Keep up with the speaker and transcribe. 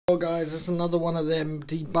Well guys, it's another one of them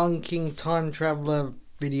debunking time traveler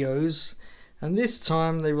videos, and this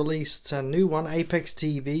time they released a new one,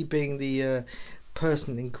 ApexTV being the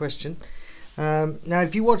person in question. Now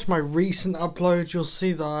if you watch my recent upload, you'll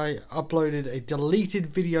see that I uploaded a deleted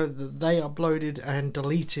video that they uploaded and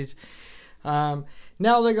deleted. Now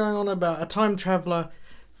they're going on about a time traveler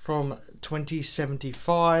from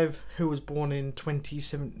 2075 who was born in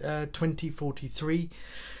 2043.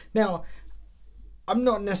 Now I'm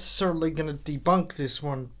not necessarily going to debunk this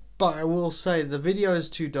one, but I will say the video is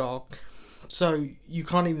too dark, so you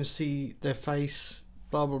can't even see their face,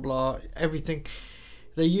 blah blah blah, everything.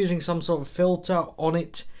 They're using some sort of filter on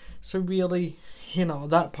it, so really, you know,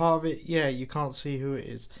 that part of it, yeah, you can't see who it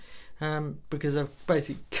is, because they've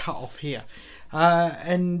basically cut off here.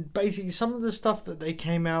 And basically some of the stuff that they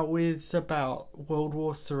came out with about World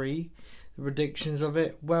War III, the predictions of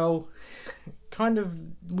it, well, kind of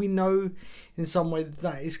we know in some way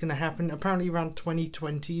that is going to happen. Apparently around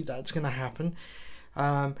 2020 that's going to happen,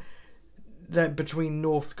 that between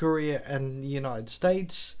North Korea and the United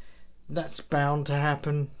States, that's bound to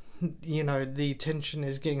happen. You know, the tension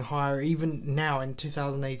is getting higher even now in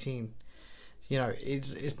 2018. You know,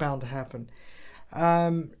 it's bound to happen.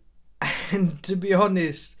 And to be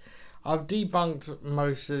honest, I've debunked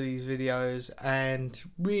most of these videos and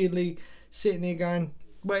really sitting there going,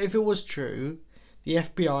 well, if it was true, the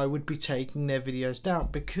FBI would be taking their videos down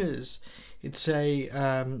because it's a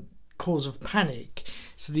cause of panic.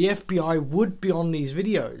 So the FBI would be on these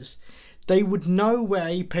videos. They would know where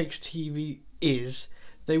ApexTV is.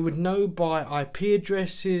 They would know by IP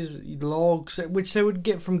addresses, logs, which they would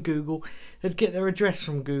get from Google. They'd get their address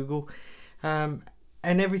from Google, and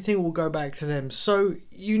everything will go back to them. So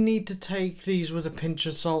you need to take these with a pinch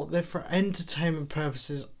of salt. They're for entertainment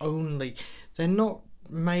purposes only. They're not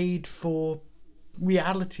made for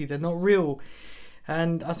reality. They're not real.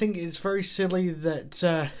 And I think it's very silly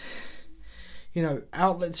that you know,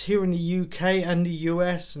 outlets here in the UK and the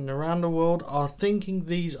US and around the world are thinking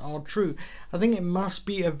these are true. I think it must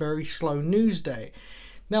be a very slow news day.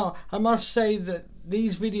 Now I must say that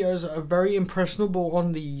these videos are very impressionable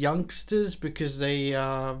on the youngsters because they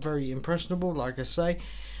are very impressionable, like I say,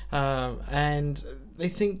 and they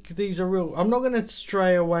think these are real. I'm not going to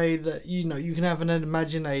stray away that, you know, you can have an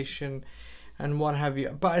imagination and what have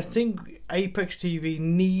you, but I think ApexTV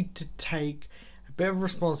need to take a bit of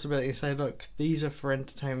responsibility and say, look, these are for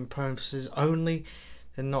entertainment purposes only,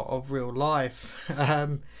 they're not of real life.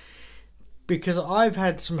 Because I've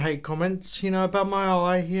had some hate comments, you know, about my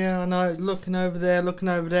eye. Yeah, I know, looking over there.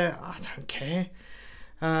 I don't care.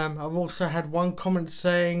 I've also had one comment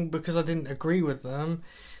saying, because I didn't agree with them,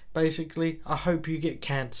 basically, I hope you get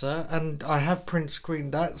cancer, and I have print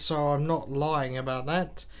screened that, so I'm not lying about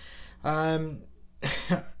that.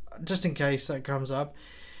 Just in case that comes up.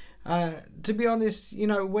 To be honest, you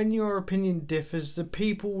know, when your opinion differs, the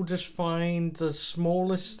people will just find the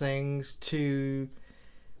smallest things to,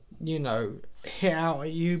 you know, hit out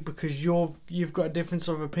at you because you've got a difference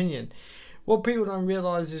of opinion. What people don't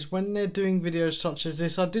realise is when they're doing videos such as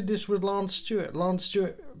this, I did this with Lance Stewart. Lance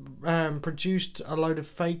Stewart produced a load of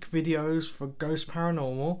fake videos for Ghost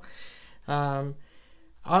Paranormal.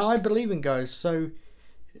 I believe in ghosts, so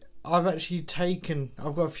I've actually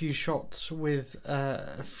I've got a few shots with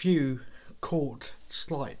a few caught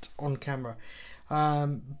slight on camera,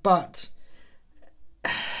 but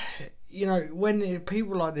you know, when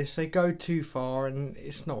people like this, they go too far and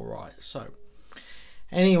it's not right. So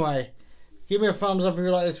anyway, give me a thumbs up if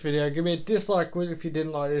you like this video, give me a dislike if you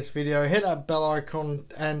didn't like this video, hit that bell icon,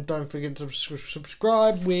 and don't forget to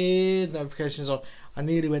subscribe with notifications on. I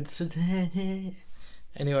nearly went to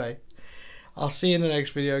anyway, I'll see you in the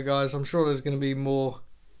next video, guys. I'm sure there's going to be more.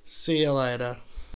 See you later.